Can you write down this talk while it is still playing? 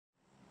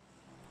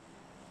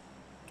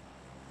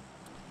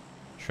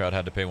Shroud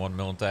had to pay 1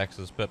 million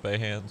taxes. Pepe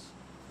hands.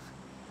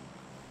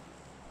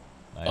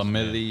 Nice, a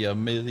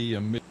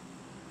milli.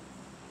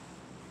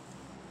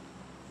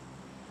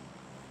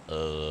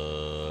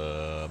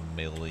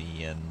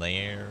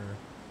 Millionaire.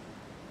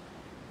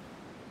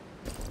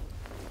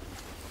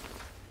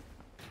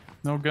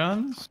 No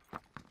guns?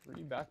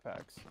 3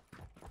 backpacks.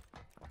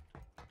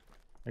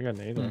 I got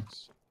an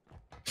 8x.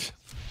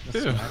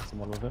 Dude. Smack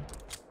someone with it.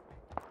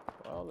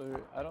 Well,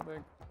 I don't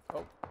think.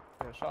 Oh,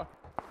 yeah, shock.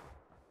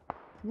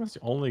 That's the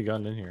only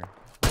gun in here.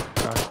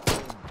 Gosh.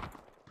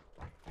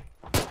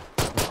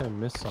 I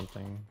missed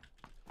something.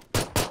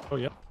 Oh,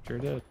 yep, sure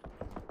did.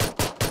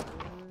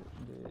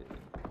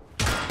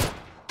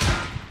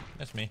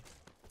 That's me.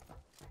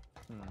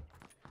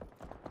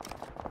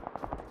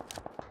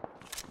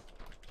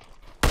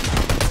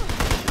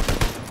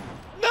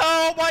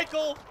 No,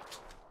 Michael!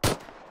 These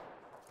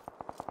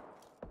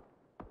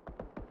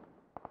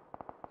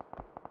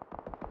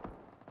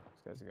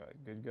guys got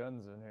good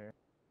guns in here.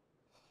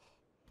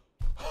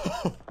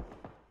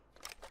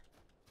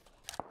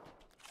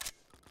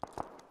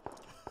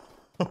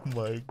 Oh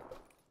my.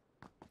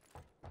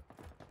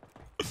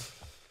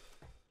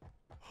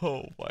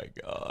 Oh my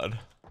god.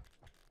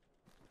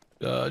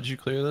 Did you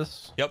clear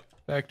this? Yep.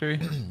 Factory?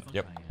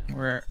 Yep.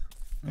 Where?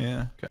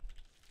 Yeah.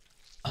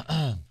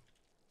 Okay.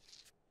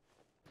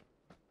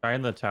 Guy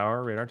in the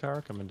tower, radar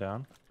tower, coming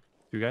down.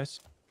 2 guys.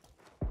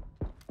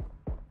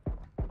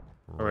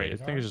 Oh, wait, I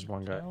think it's just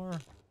 1 guy.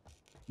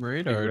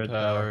 Radar red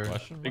tower.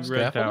 Big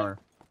red tower.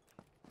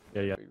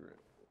 Yeah, yeah.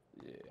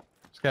 Yeah,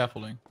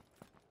 Scaffolding.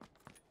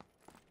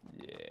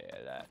 yeah,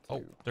 that too.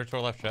 Oh, they're to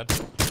our left, Shed.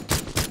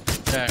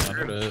 Yeah, I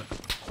heard it.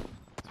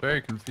 It's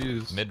very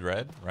confused. Mid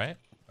red, right?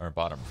 Or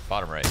bottom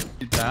right.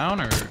 You down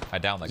or? I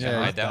down that Yeah,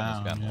 guy. I he's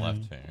down this guy on the down,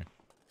 left here.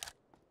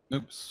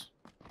 Oops.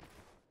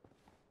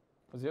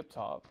 Was he up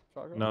top?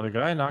 Shotgun? No, the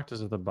guy knocked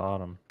us at the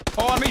bottom.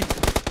 Oh, on me!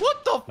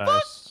 What the fuck?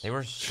 Nice. They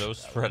were so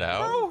spread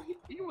out. Bro,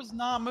 he was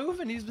not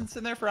moving. He's been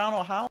sitting there for I don't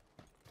know how.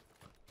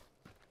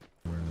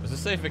 Does this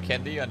say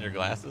Vikendi on your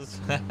glasses?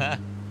 I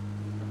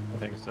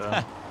think so. I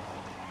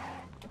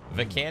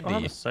don't have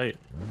Vikendi. a sight.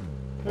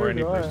 There Or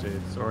any you are. first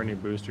aids, or any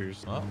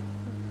boosters. Well,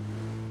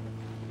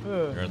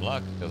 you're in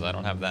luck, because I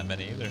don't have that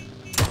many either.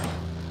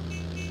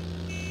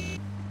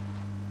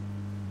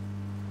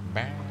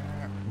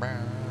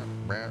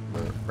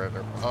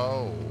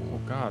 Oh. Oh,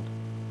 God.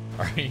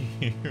 Are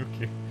you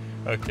okay?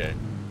 Okay.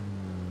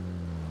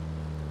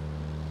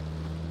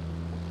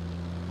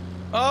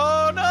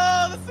 Oh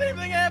no! The same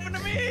thing happened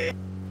to me!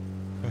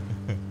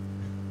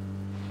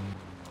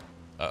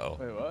 Uh-oh.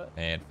 Wait, what?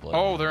 And flip.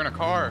 Oh, they're in a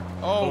car.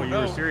 Oh, you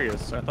no. were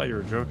serious. I thought you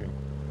were joking.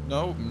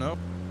 No.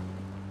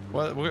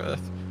 What?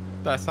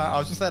 That's not. I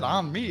was just said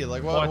on me.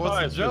 Like, what? Oh, I thought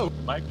what's it the joke?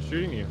 was Mike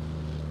shooting you.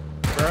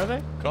 Where are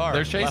they? Car.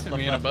 They're chasing Left,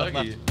 me in a left,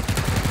 buggy. left.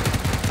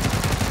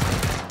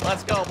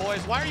 Let's go,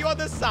 boys. Why are you on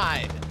this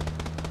side?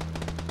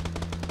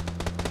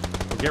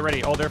 Well, get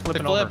ready. Oh, they're They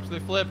flipping flipped. over. They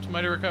flipped.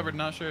 Might have recovered.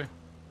 Not sure.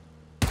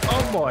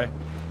 Oh, boy.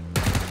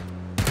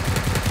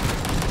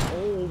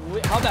 Oh,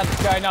 wait, how'd that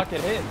guy not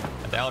get hit?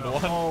 Down to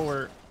one. Oh,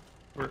 we're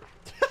Where's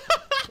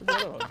the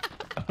other one?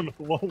 I don't know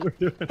what we're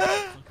doing.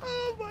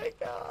 Oh my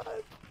god.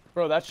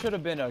 Bro, that should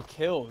have been a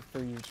kill for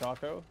you,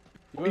 Choco.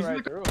 You went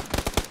right through him.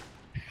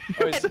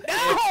 Oh,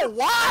 No,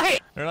 why?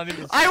 They're not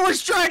even. I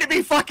was trying to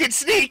be fucking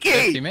sneaky.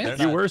 They're Teammates?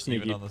 You not were even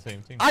sneaky. on the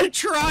same team. I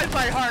tried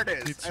my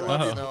hardest. I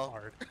love you,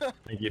 tried. though.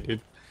 Thank you,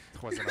 dude.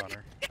 It was an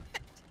honor.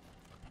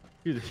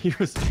 Dude, he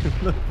was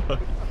in the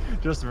buggy.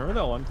 Just remember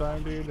that one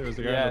time, dude? There was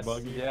a guy in yes, the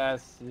buggy.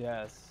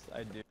 yes,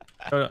 I do.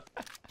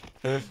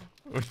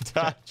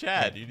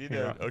 Chad, you need to.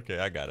 Yeah. Okay,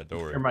 I got it. Don't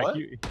worry. Here, Mike, What?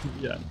 you,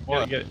 yeah.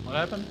 What? Get, What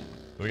happened?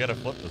 We gotta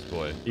flip this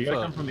boy. you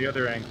gotta come from the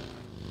other angle.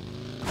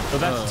 So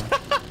that's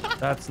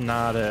that's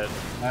not it.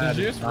 That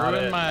Did you is just not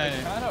ruin it. my?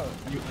 Kind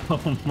of. You,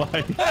 oh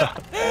my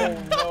god.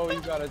 Oh no,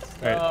 you got it.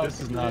 Alright, this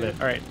is not it.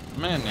 Alright.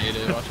 Man,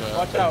 needed. Watch out.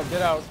 Watch out,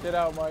 get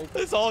out, Mike.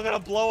 It's all gonna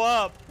blow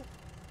up.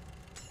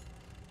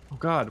 Oh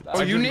god. Oh,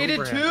 I you didn't needed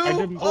overhand. two? I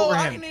didn't Oh,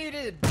 I overhand.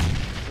 needed.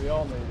 We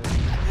all made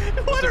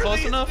it. Was it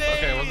close enough?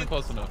 Okay, it wasn't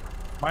close enough.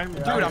 Mine,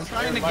 Dude, I'm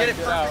trying to Mike, get it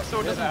get perfect out, so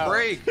it get doesn't out.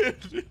 break.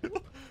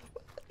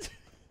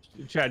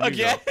 Chad, you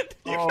Again? go.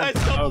 You Oh, guys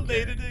double okay.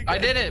 dated again. I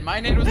did it. My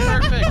nade was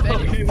perfect.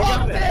 And you We got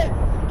fucked it. it.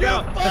 You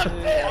Yeah. fucked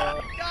it.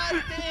 Yeah.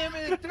 God damn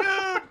it, dude.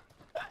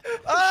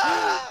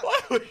 Ah!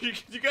 What?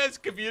 Did you guys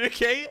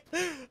communicate?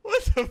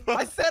 What the fuck?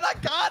 I said I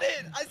got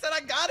it. I said I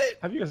got it.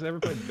 Have you guys ever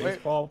played Wait,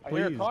 baseball? I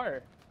hear a Please.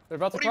 car. They're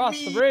about to What do you cross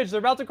the mean? bridge. They're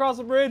about to cross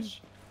the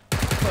bridge. Kill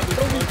these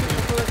people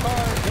for their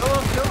car. Kill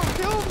him, kill him,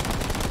 kill him.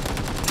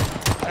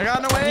 I got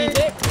in the He way.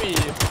 hit me.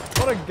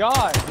 What a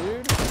god,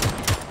 dude.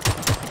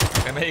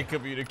 I made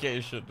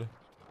communication.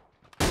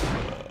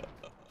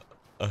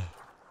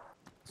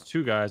 It's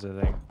 2 guys, I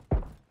think.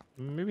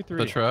 Maybe 3.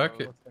 The truck?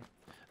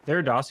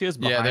 Their dossiers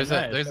behind Yeah,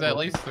 that. there's at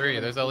least 3.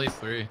 There's at least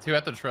 3. 2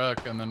 at the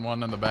truck and then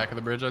 1 in the back of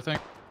the bridge, I think.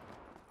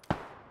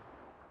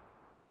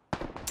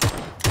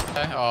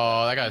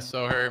 Oh, that guy's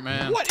so hurt,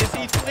 man. What is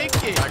he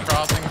thinking? That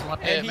crossing's one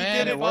hit, And he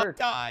man. didn't worked.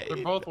 die.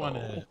 They're both one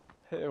hit.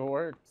 It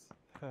works.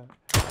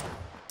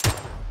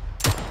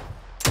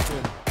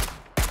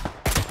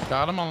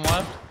 Got him on the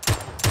left.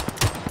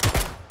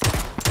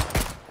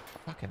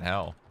 Fucking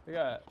hell. They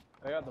got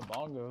the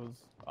bongos.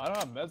 I don't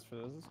have meds for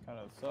this. This kind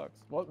of sucks.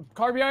 What?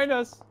 Car behind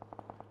us.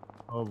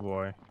 Oh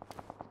boy.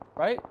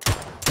 Right?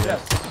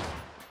 Yes.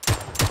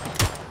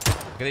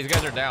 Okay, these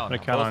guys are down. I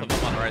Both count of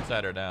them on the right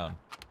side are down.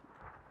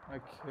 I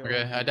killed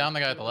Okay, I you. downed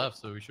the guy at the left,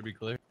 so we should be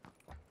clear.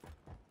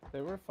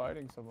 They were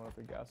fighting someone at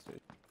the gas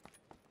station.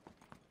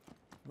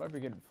 Might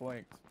be getting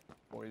flanked,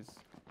 boys.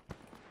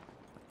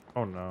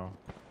 Oh no.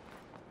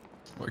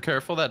 We're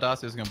careful, that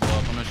Dacia is gonna blow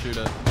up. I'm gonna shoot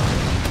it.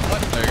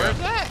 What? There you go. Where's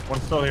that?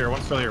 One's still here.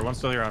 One's still here. One's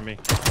still here on me.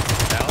 Down?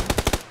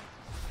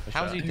 I How's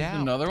shot. he There's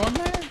down? another one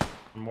there?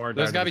 More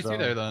There's died gotta to be the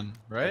two there zone.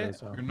 then, right? think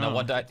so. Or No,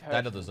 one died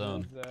of the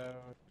zone.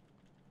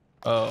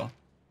 Oh.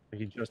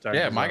 He just died.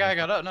 Yeah, to the my zone. guy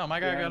got up. No, my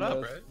guy got Behind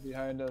up, us, right?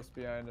 Behind us,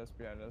 behind us,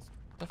 behind us.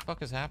 What the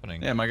fuck is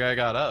happening? Yeah, my guy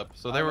got up.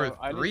 So there I were know,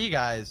 I three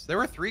guys. There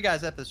were three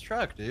guys at this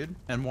truck, dude.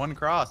 And one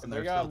cross, and They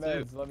there's got still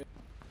two. meds. Let me.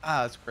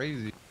 Ah, that's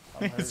crazy.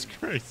 I'm hurt. It's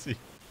crazy.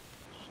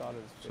 Shot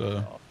his face So-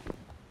 off.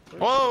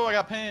 Whoa, I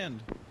got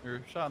panned.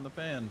 You're shot in the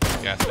pan.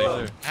 Gas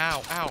station.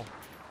 Ow, ow.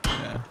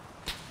 Yeah.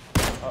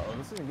 Uh oh,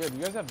 this isn't good.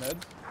 You guys have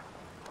meds?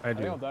 I I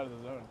think I'll do. die to the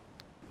zone. What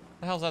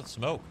the hell's that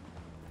smoke?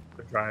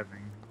 They're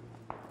driving.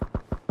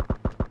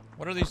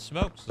 What are these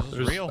smokes? This is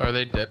There's- real. Are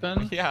they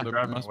dipping? Yeah. They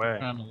Driving must away. be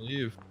trying to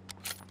leave.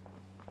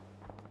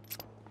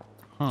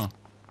 Huh.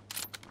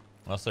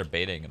 Unless they're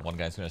baiting and one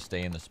guy's gonna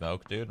stay in the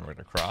smoke, dude, and we're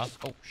gonna cross.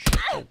 Oh shit.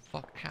 Oh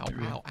fuck. Ow,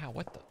 Maybe. ow, ow.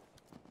 What the?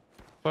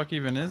 Fuck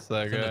even is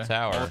that It's guy? in the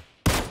tower.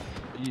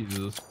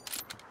 Jesus.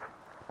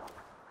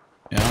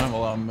 Yeah, I don't have a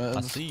lot of meds.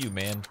 I see you,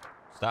 man.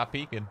 Stop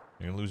peeking.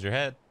 You're gonna lose your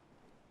head.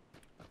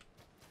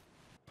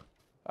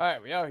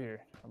 Alright, we out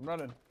here. I'm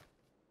running.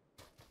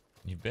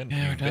 You've been, Yeah,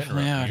 we're you've been,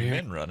 definitely out you've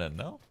here. been running,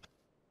 no?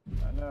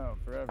 I know,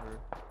 forever.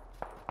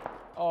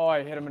 Oh,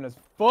 I hit him in his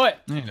foot!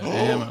 I need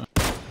ammo.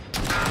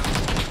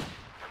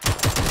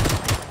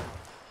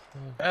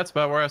 That's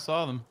about where I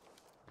saw them.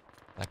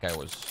 That guy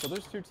was. So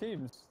there's two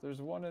teams. There's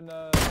one in,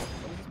 what is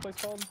this place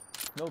called?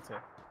 Milton.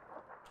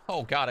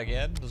 Oh god,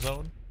 again, the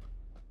zone.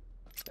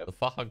 Yep. The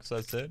fogs,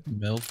 I said.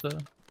 Milta?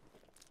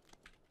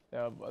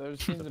 Yeah, there's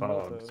teams in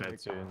Fog, Milton. Like,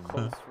 that's in.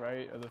 close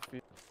right of the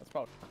field. That's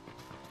probably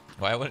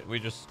Why wouldn't we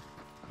just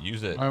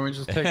use it? Why don't we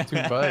just take two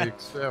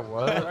bikes? Yeah,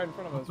 what? right in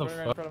front of us. What the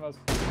Right in front of us.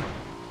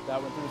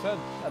 That went through his head.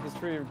 At this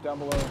tree down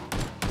below.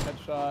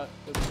 Headshot.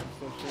 This one's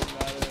still shooting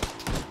at it.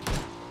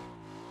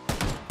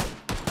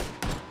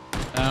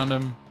 Found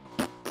him.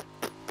 He's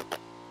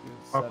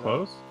How set up.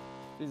 close?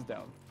 He's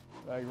down.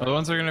 Like, Well, the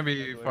ones are gonna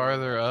be exactly.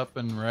 farther up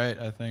and right,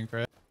 I think,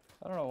 right?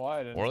 I don't know why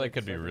I didn't. Or they take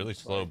could be seconds, really like,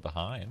 slow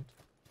behind.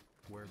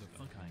 Where the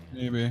fuck I am?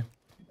 Maybe.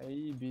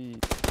 Maybe.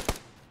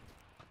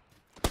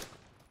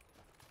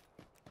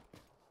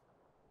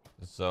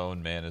 The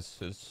zone, man, is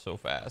so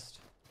fast.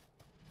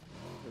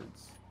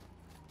 Hurts.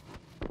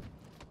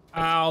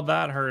 Ow,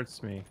 that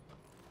hurts me.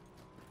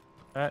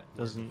 That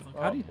doesn't.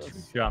 How do you Oh,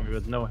 that's- shot me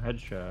with no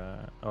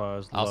headshot? Oh, I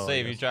was I'll low, I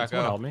save you, guess. Can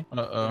someone Jocko. help me?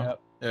 Uh-oh. Yep.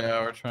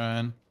 Yeah, we're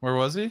trying. Where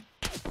was he?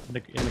 In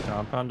the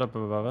compound up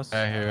above us.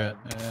 I hear it.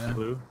 Yeah.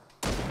 Blue.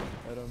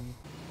 Hit him.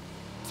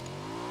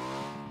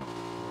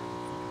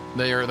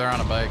 They're on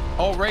a bike.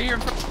 Oh, right here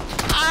in front.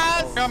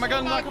 Ah! Oh, Got my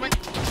gun not coming.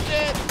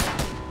 Shit!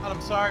 God,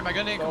 I'm sorry, my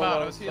gun didn't come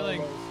out. I was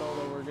healing.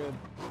 Solo, we're good.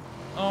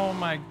 Oh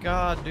my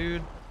god,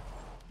 dude.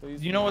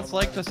 Please You know what it's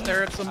like to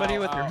stare at somebody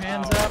with your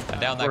hands up? I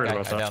down that Worried guy.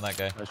 about I that. down that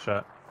guy. Nice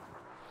shot.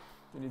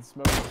 We need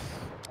smokes.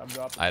 I'm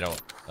dropping. I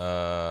don't.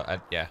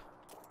 Yeah.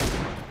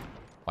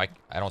 Why?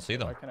 I don't see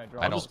them. Why can't I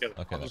drop? I I'll don't. just get-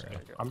 Okay, I'll there just we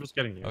get- go. I'm just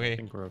getting you. Okay. I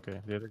think we're okay.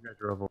 The other guy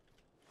drove over.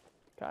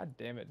 God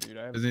damn it, dude.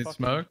 I have Does he need fucking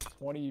smoke?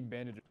 20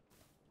 bandages.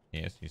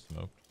 Yes, you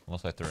smoked.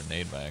 Unless I threw a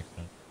nade by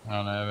accident. I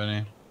don't have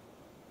any.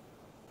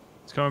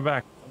 It's coming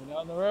back. Coming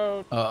down the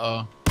road.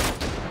 Uh-oh.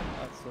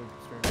 That's so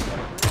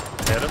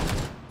strange. Hit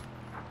him.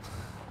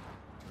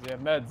 We have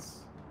meds.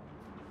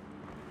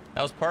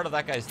 That was part of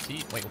that guy's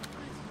team. Wait,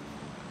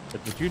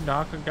 Did you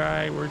knock a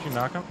guy? Where'd you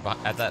knock him?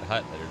 at that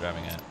hut that you're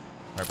driving at,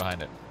 right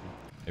behind it.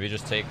 Maybe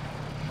just take.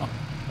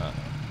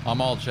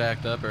 I'm all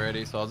jacked up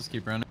already, so I'll just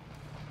keep running.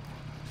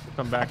 We'll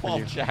come back All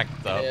with you.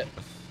 jacked up.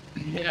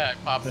 Yeah,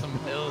 I popped some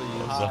pills.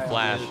 It's Hi, a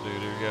flash, dude. dude.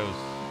 Here goes.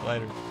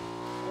 Later.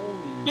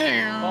 Holy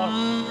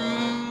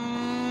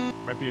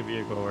fuck, Might be a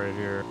vehicle right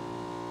here.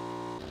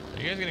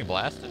 Are you guys getting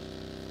blasted?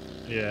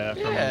 Yeah.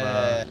 From,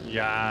 Yeah.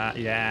 yeah.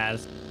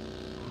 Yes.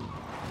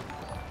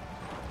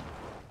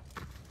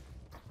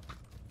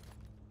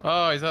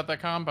 Oh, he's at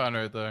that compound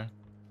right there.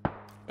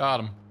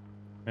 Got him.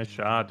 Nice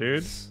shot,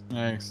 dude.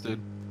 Thanks, dude.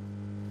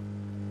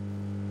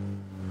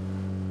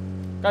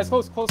 Guys,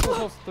 close.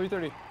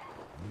 330.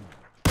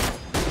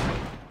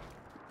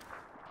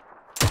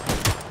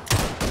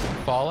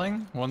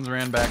 Falling. One's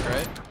ran back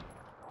right.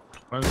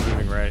 One's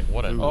moving right.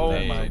 What a Ooh. Oh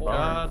nade. my Holy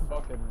god.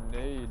 fucking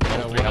nade.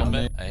 Yeah, Three what a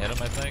helmet. nade. I hit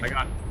him, I think. I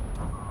got.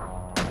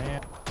 Oh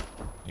man.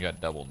 You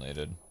got double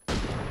naded.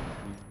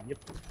 Yep.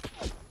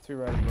 2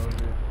 right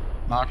above you.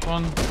 Knocked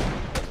one.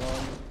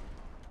 One.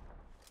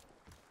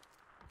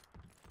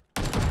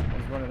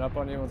 One's running up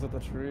on you. One's at the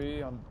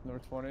tree on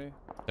North 20.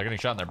 They're getting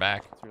shot in their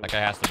back. That guy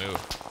has to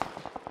move.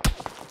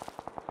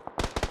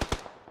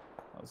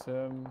 That's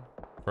him.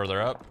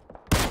 Further up.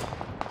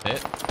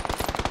 Hit.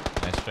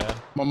 Nice, Chad.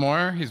 One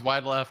more. He's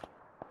wide left.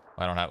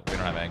 We don't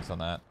have eggs on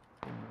that.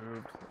 He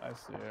moved. I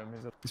see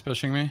him. He's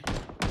pushing me.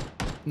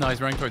 No,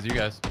 he's running towards you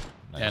guys.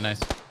 Yeah, nice.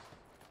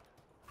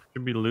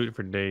 Should be loot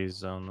for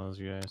days on those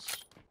guys.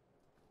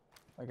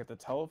 Like at the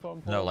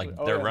telephone pole? No, like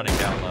they're running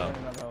down low.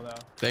 Running down now.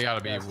 They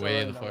gotta be Yeah, still way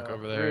running the down fuck low.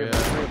 over Three there. of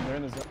them, Yeah. three of them, they're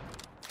in the zone.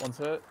 One's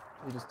hit.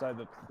 He just died.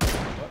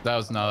 What? That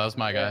was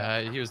my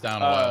guy. He was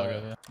down a while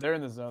ago. Yeah. They're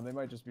in the zone. They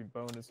might just be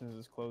boned as soon as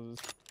this closes.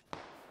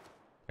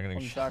 I'm getting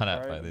One shot back at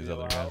right by of the these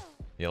yellow other guys. house.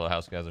 Yellow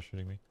house guys are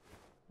shooting me.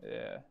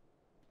 Yeah.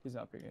 He's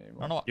not picking I anymore.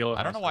 don't know. Yellow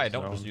I don't know house why I is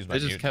don't zone. just use my They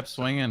just mute. kept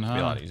swinging, It'd be a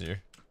huh? lot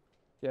easier.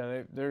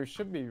 Yeah, they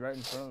should be right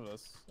in front of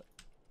us.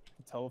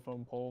 A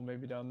telephone pole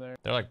maybe down there.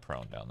 They're like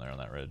prone down there on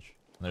that ridge.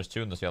 And there's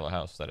two in this yellow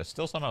house that is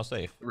still somehow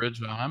safe. Ridge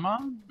that I'm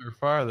on or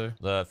farther?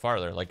 The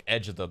farther, like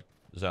edge of the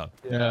zone.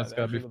 Yeah, it's the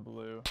gotta edge be- of the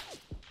blue.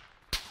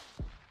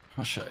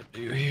 What should I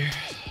do here?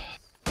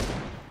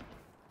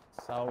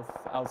 South,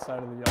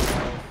 outside of the yellow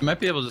house. You might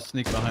be able to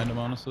sneak behind him,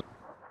 honestly.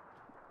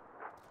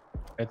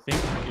 I think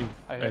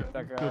I I hit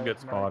that think guy. you'll get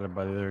Mark. spotted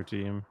by the other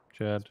team,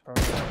 Chad. Prone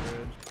to that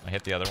ridge. I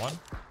hit the other one.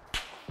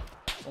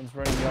 One's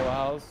running yellow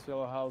house.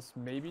 Yellow house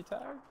maybe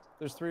tagged.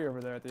 There's three over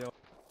there at the yellow.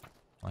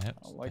 I hit.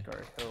 I don't like our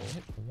hill. I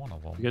hit one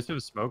of them. You guys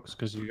have smokes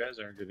because you guys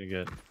aren't gonna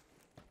get.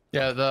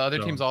 Yeah, the other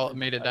So- team's all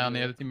made it down.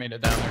 The other team made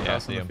it down. They're Yeah, I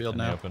crossing see the him field in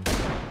the now. open.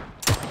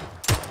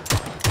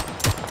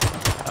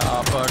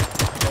 Oh fuck! Hit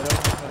him,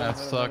 hit him, That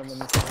hit him, sucks.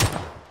 hit him.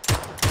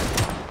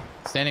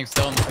 Standing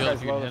still in the That field. guy's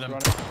If you can low hit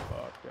that's him. running.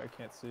 Fuck, I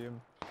can't see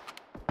him.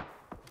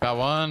 Got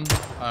one.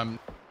 Fucking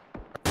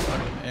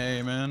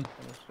A, man.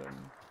 Finished him.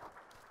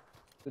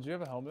 Did you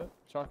have a helmet,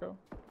 Chaco?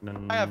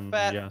 I have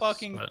fat yes,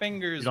 fucking but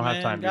fingers, you don't have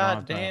man. time, you don't God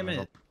have time. damn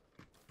it.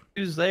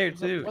 He was there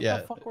too. What Yeah.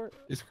 the fuck were...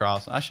 He's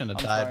crossing. I shouldn't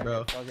have I'm died, sorry,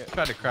 bro. fuck it.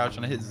 Tried to crouch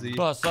and I hit Z.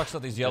 Well, it sucks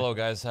that these yellow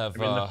guys have.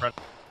 I mean, the front.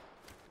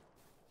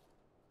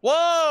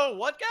 Whoa!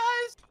 What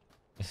guys?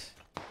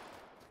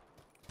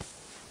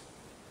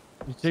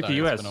 You take Sorry,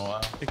 the it's US. been a while.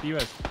 Take the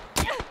US.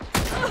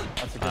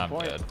 That's a good I'm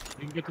point. dead.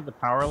 You can get to the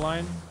power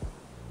line.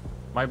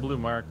 My blue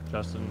mark,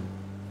 Justin.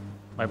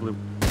 My blue.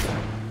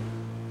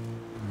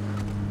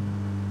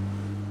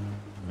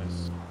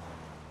 Nice.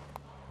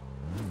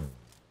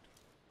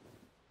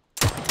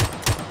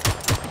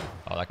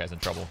 Oh, that guy's in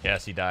trouble.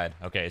 Yes, he died.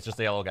 Okay, it's just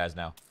the yellow guys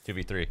now.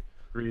 2v3.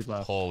 3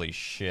 left. Holy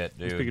shit,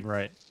 He's dude. picking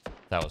right.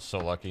 That was so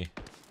lucky.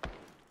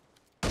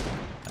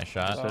 Nice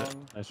shot. That's it.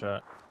 Down. Nice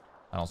shot.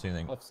 I don't see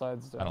anything. Left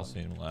side's down. I don't see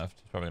him left.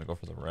 He's probably gonna go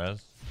for the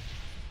res.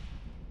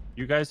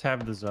 You guys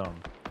have the zone,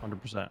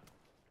 100%.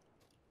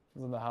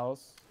 He's in the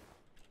house.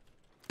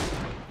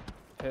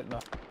 Hitting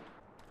the...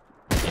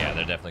 Yeah,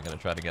 they're definitely gonna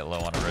try to get low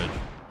on a ridge.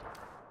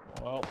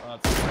 Well,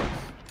 that's...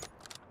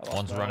 I lost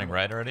One's my running helmet.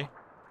 right already.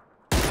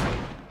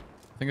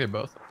 I think they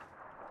both.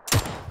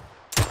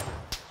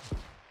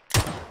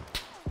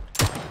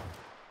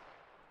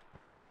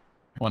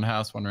 One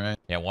house, one right.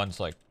 Yeah, one's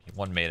like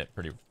one made it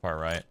pretty far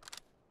right,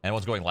 and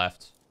one's going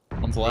left.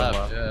 One's left.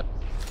 left. Yeah.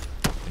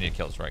 We need to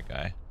kill this right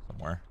guy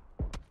somewhere.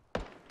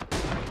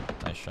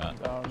 Nice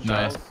shot. Down.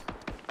 Nice. House.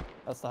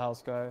 That's the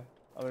house guy.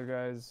 Other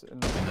guys in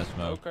the, In the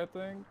smoke. I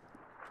think.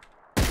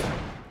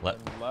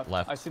 Left. And left.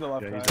 Left. I see the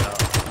left Yeah, guy. he's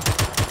out.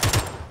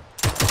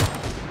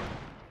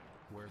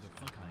 Where the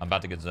fuck I I'm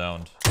about to get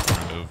zoned. I'm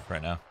gonna move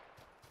right now.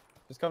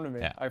 Just come to me.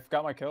 Yeah. I've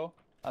got my kill.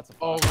 That's a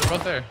Oh, fuck. they're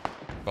both there.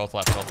 Both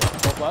left. Both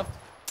left. Both left.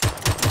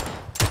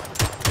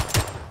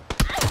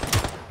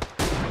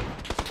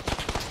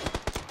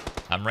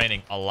 I'm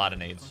raining a lot of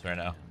nades right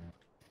now.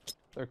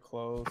 They're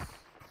close.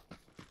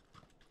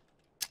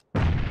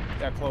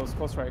 Yeah, close.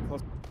 Close right.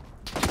 Close.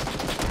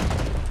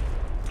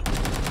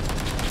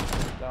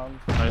 Down.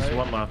 Nice, right.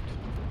 one left.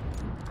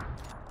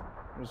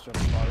 Just jump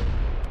spotted.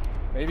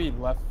 Maybe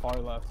left, far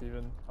left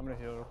even. I'm gonna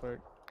heal real quick.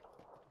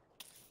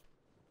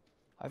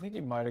 I think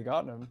he might have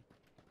gotten him.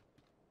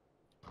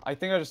 I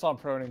think I just saw him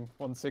proning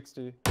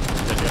 160.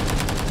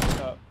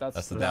 That's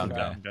That's the this down guy.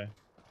 guy. Okay.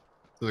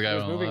 So the guy He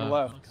was on the moving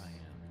left. left. fuck I am.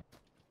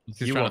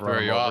 He's You trying won't to throw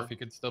run you him off. over. He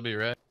could still be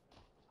right.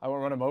 I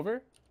won't run him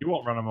over. You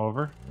won't run him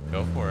over.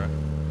 Go for it.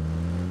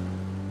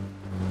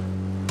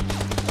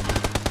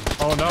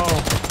 Oh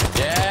no!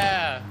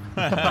 Yeah.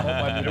 Oh,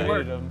 I It mutated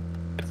worked.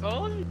 him. I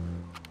told you.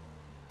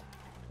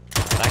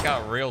 That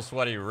got real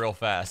sweaty real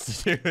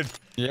fast, dude.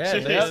 Yeah.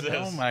 Jesus. Dude.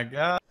 Oh my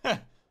god.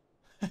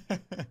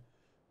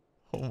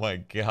 Oh my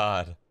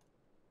god.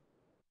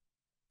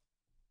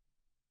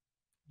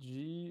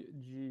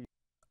 GG.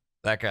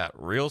 That got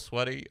real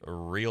sweaty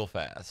real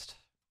fast.